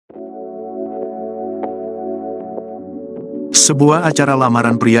Sebuah acara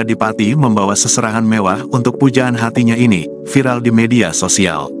lamaran pria di Pati membawa seserahan mewah untuk pujaan hatinya ini, viral di media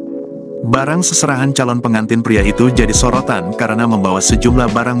sosial. Barang seserahan calon pengantin pria itu jadi sorotan karena membawa sejumlah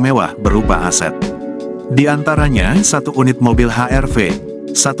barang mewah berupa aset. Di antaranya, 1 unit mobil HRV,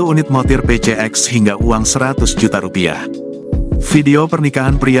 1 unit motir PCX hingga uang 100 juta rupiah. Video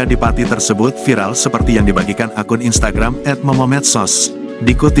pernikahan pria di Pati tersebut viral seperti yang dibagikan akun Instagram @momomedsos,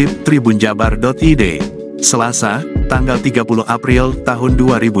 dikutip tribunjabar.id, Selasa, tanggal 30 April tahun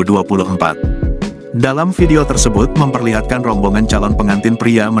 2024. Dalam video tersebut memperlihatkan rombongan calon pengantin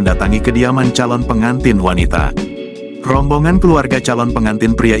pria mendatangi kediaman calon pengantin wanita. Rombongan keluarga calon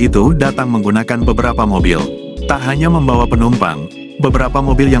pengantin pria itu datang menggunakan beberapa mobil. Tak hanya membawa penumpang, beberapa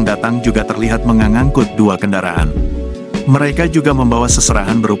mobil yang datang juga terlihat mengangkut 2 kendaraan. Mereka juga membawa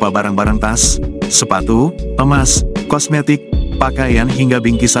seserahan berupa barang-barang tas, sepatu, emas, kosmetik, pakaian hingga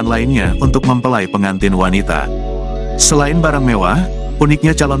bingkisan lainnya untuk mempelai pengantin wanita. Selain barang mewah,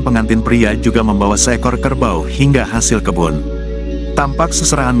 uniknya calon pengantin pria juga membawa seekor kerbau hingga hasil kebun. Tampak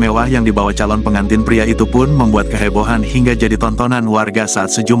seserahan mewah yang dibawa calon pengantin pria itu pun membuat kehebohan hingga jadi tontonan warga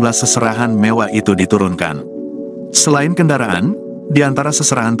saat sejumlah seserahan mewah itu diturunkan. Selain kendaraan, di antara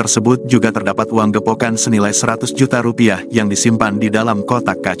seserahan tersebut juga terdapat uang gepokan senilai 100 juta rupiah yang disimpan di dalam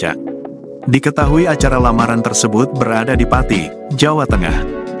kotak kaca. Diketahui acara lamaran tersebut berada di Pati, Jawa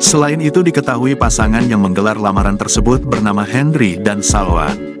Tengah. Selain itu diketahui pasangan yang menggelar lamaran tersebut bernama Henry dan Salwa.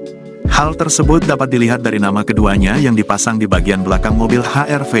 Hal tersebut dapat dilihat dari nama keduanya yang dipasang di bagian belakang mobil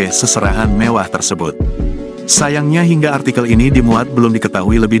HRV seserahan mewah tersebut. Sayangnya hingga artikel ini dimuat belum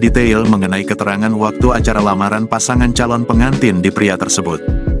diketahui lebih detail mengenai keterangan waktu acara lamaran pasangan calon pengantin di pria tersebut.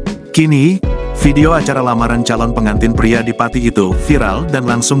 Kini, video acara lamaran calon pengantin pria di Pati itu viral dan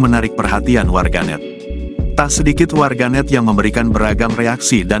langsung menarik perhatian warganet. Tak sedikit warganet yang memberikan beragam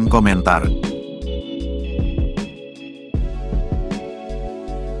reaksi dan komentar.